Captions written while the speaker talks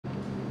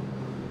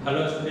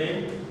Hello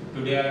student,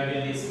 today I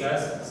will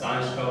discuss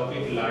science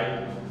topic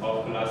light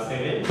of class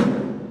 7.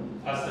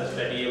 First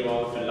study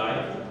about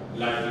light.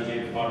 Light is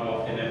a form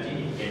of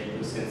energy and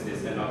to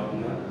sensation of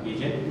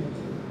vision.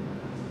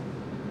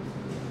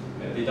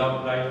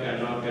 Without light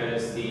cannot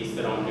see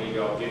surrounding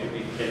object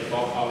with help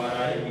of our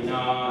eye. बिना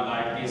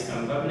light के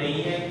संभव नहीं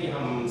है कि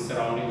हम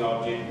surrounding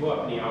object को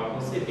अपनी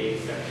आंखों से देख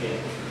सकते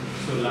हैं.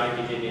 So light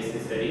is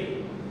necessary.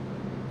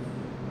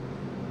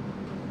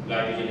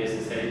 Light is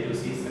necessary to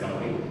see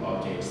surrounding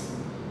objects.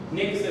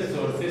 Next,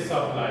 sources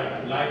of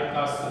light. Light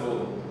का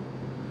स्रोत.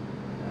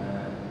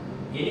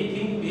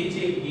 Anything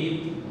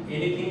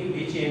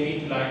which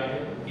emit light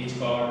is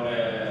called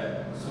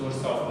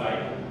source of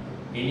light.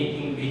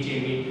 Anything which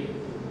emit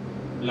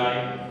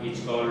light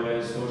is called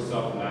source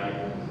of light.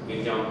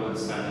 Example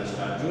sun,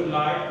 star. जो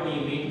light को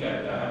emit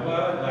करता है वह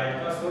light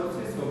का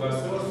sources होगा,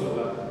 source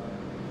होगा.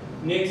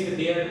 Next,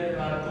 there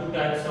are two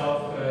types of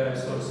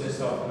sources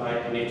of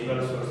light: natural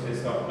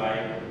sources of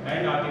light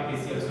and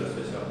artificial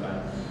sources of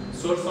light.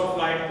 Source of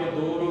light को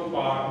दो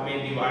पार्ट में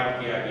डिवाइड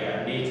किया गया है: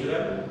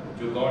 नेचुरल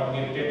जो गॉड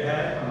गिफ्टेड है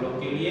हम लोग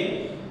के लिए,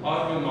 और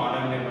जो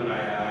मानव ने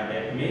बनाया है,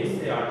 that means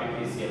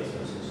artificial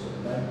sources of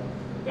light.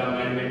 The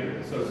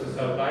man-made sources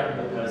of light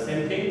both are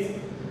same things.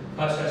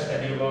 First, I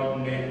study about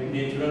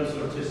natural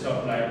sources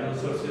of light. Those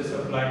sources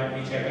of light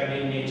which occur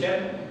in nature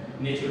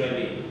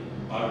naturally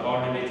are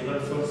called natural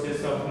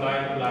sources of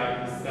light,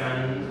 like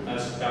sun,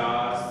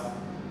 stars,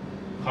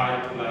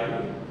 firefly.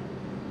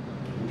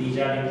 These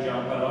are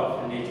example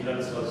of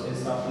natural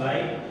sources of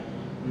light.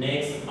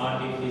 Next,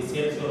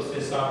 artificial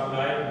sources of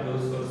light.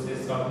 Those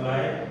sources of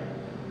light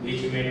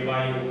which made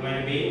by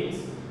human beings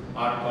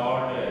are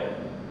called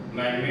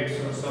man-made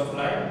source of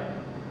light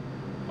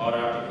or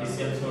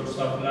artificial source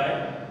of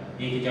light.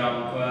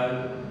 Example: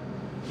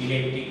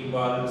 electric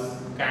bulbs,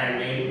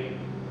 candle,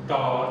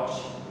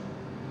 torch,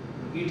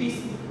 etc.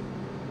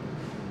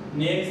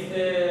 Next,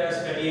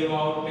 study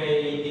about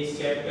in this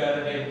chapter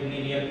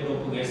rectilinear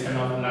propagation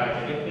of light.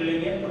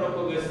 Rectilinear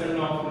propagation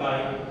of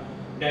light,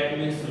 that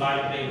means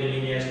light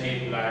rectilinear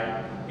straight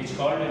line, is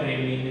called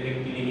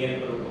rectilinear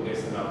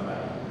propagation of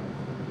light.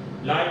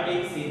 Light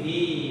एक सीधी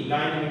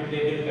line में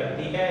travel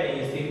करती है,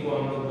 इसी को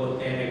हम लोग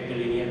बोलते हैं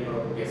rectilinear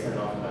propagation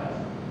of light.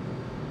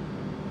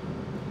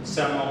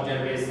 Some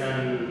observation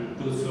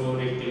to show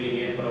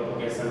rectilinear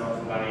propagation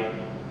of light.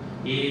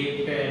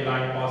 If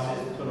light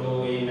passes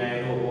through a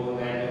narrow hole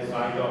and the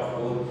side of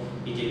hole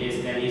is less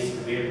than its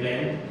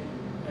wavelength,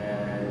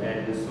 then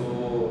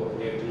show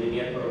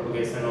rectilinear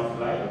propagation of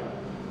light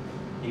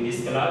in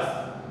this class.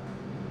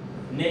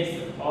 Next,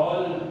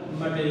 all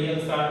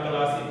materials are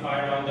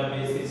classified on the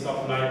basis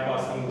of light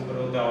passing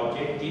through the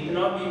object.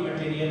 जितना भी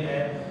material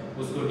है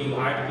उसको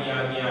divide किया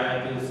गया है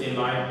कि उससे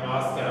light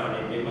pass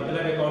कराने पे,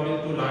 मतलब according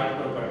to light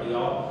property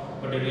of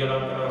material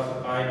are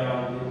classified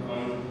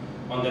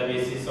on the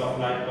basis of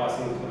light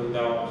passing through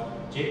the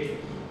object.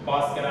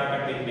 पास करा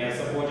कर देखते हैं.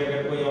 सपोज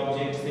अगर कोई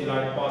ऑब्जेक्ट से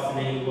लाइट पास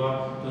नहीं हुआ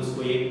तो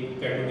उसको एक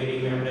कैटेगरी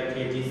में हम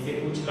रखें. जिससे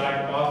कुछ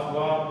लाइट पास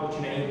हुआ कुछ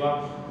नहीं हुआ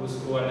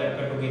उसको अलग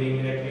कैटेगरी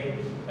में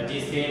रखें.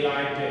 जिससे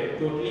लाइट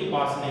टोटली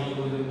पास नहीं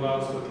हुआ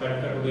उसको थर्ड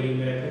कैटेगरी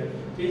में रखें.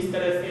 तो इस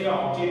तरह से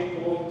ऑब्जेक्ट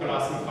को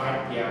क्लासिफाइड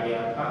किया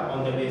गया था on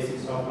the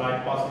basis of light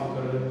passing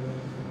through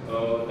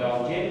the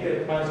object.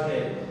 First,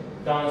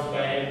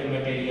 transparent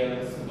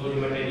materials. Those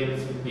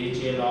materials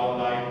which allow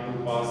light to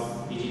pass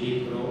easily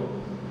through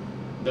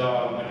the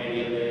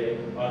material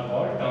are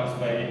called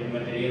transparent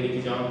material.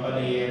 Example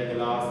here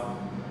glass.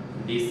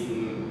 This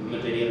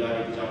material are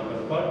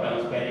example for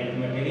transparent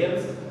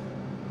materials.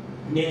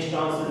 Next,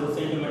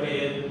 translucent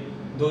material.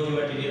 Those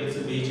materials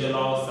which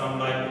allow some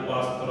light to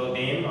pass through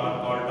them are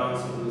called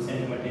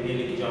translucent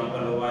material.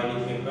 Example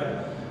oily paper,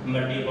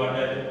 muddy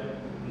water.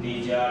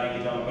 These are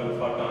example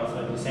for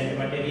translucent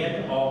material.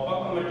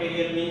 Opaque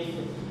material means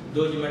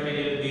those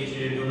material which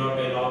do not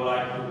allow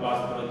light to pass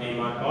through them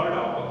are called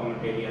opaque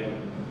material.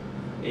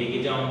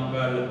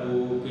 Example: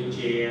 book,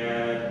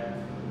 chair,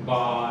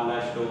 ball,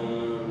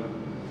 stone,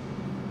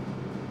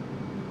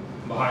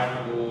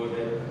 whiteboard.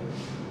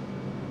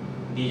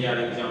 These are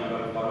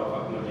example for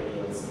opaque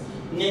materials.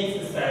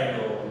 Next,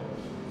 shadow.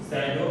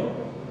 Shadow.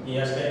 We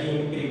are studying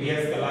in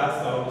previous class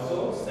also.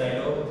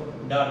 Shadow.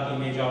 Dark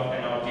image of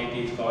an object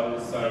is called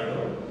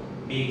shadow.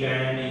 We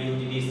can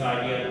use this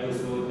idea to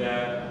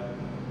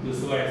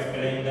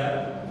explain the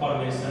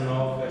formation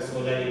of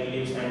solar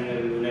eclipse and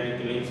lunar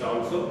eclipse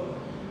also.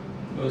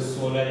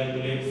 Solar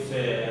eclipse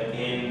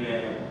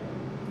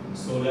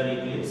solar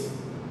eclipse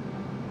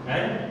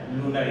and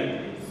lunar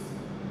eclipse.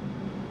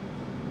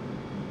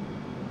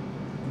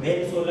 When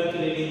solar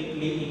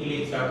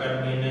eclipse occur,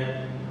 when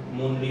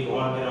moon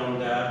revolves around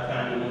the earth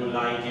and moon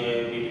lies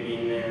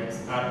between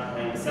earth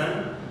and sun.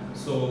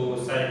 So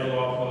shadow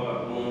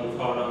of moon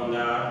fall on the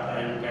earth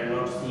and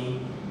cannot see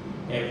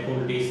a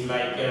full disk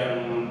like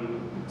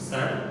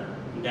sun.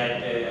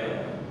 That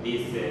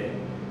this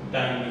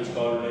time is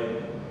called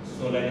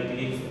solar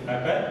eclipse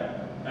occur.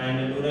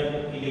 And lunar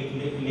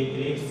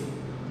eclipse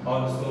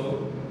also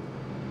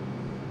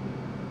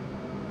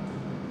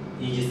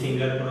is a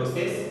similar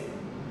process.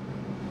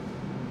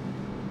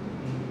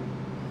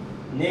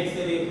 Next,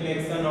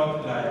 reflection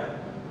of light.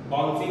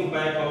 Bouncing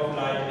back of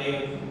light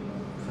ray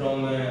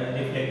from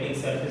reflecting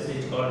surface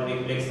is called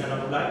reflection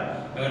of light.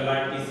 अगर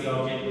light किसी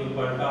object के ऊपर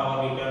पड़ता और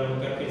return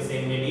होकर फिर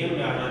same medium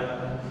में आ जाता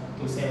है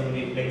तो उसे हम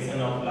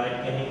रिफ्लेक्शन ऑफ लाइट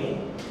कहेंगे.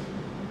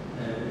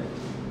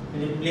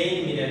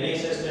 Plane mirror.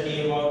 Next, study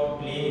about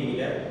plane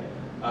mirror.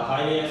 A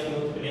highly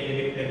smooth plane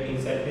reflecting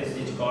surface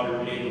is called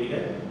plane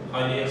mirror.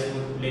 Highly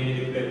smooth plane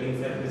reflecting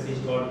surface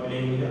is called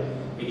plane mirror.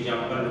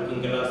 Example: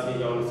 looking glass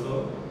is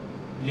also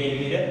plane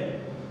mirror.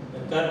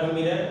 Curve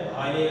mirror.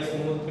 Highly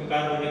smooth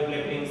curve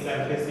reflecting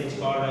surface is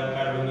called a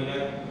curve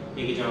mirror.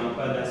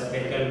 Example: a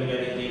spherical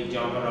mirror is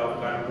example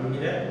of curved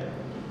mirror.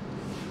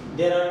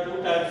 There are two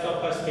types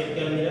of a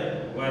spherical mirror.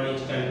 One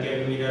is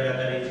concave mirror,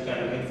 other is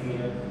convex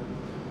mirror.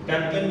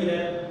 Concave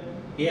mirror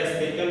is a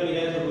spherical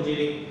mirror which is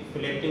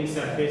reflecting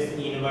surface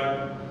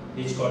inward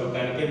is called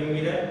concave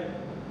mirror.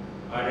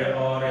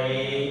 Or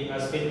a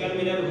spherical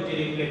mirror which is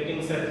reflecting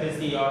surface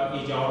is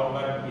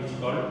outward is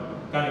called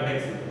convex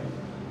mirror.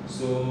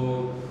 So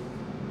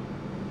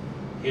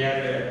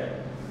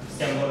here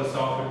symbols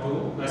of two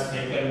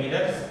spherical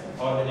mirrors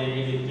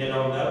already written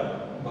on the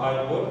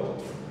whiteboard.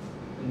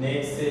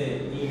 Next,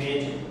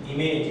 image.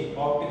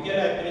 Optical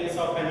appearance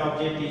of an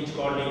object is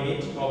called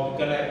image.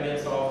 Optical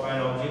appearance of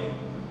an object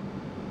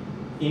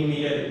in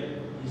mirror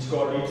is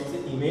called its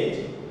image.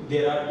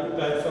 There are two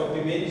types of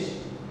image: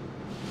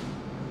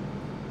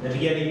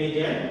 real image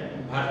and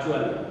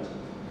virtual image.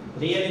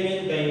 Real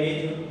image, the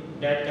image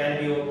that can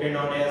be obtained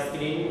on a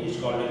screen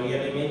is called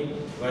real image.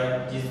 वह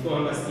जिसको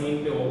हम screen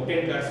पे open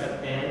कर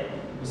सकते हैं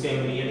उसे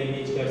हम real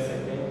image कर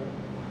सकते हैं.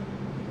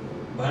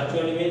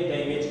 Virtual image, the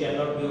image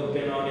cannot be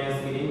obtained on a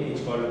screen,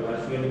 is called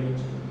virtual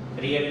image.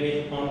 Real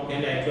image formed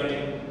when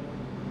actually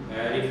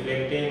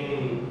reflecting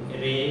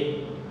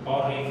ray or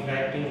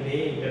refracting ray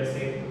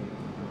intersect.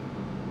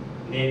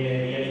 Then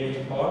real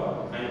image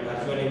formed, and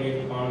virtual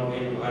image formed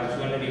when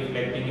virtual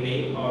reflecting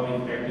ray or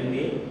refracting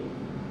ray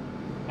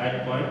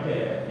at point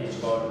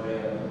is called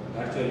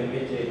virtual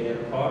image here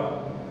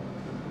formed.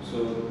 So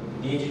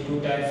these two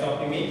types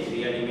of image,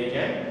 real image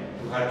and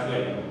virtual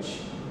image.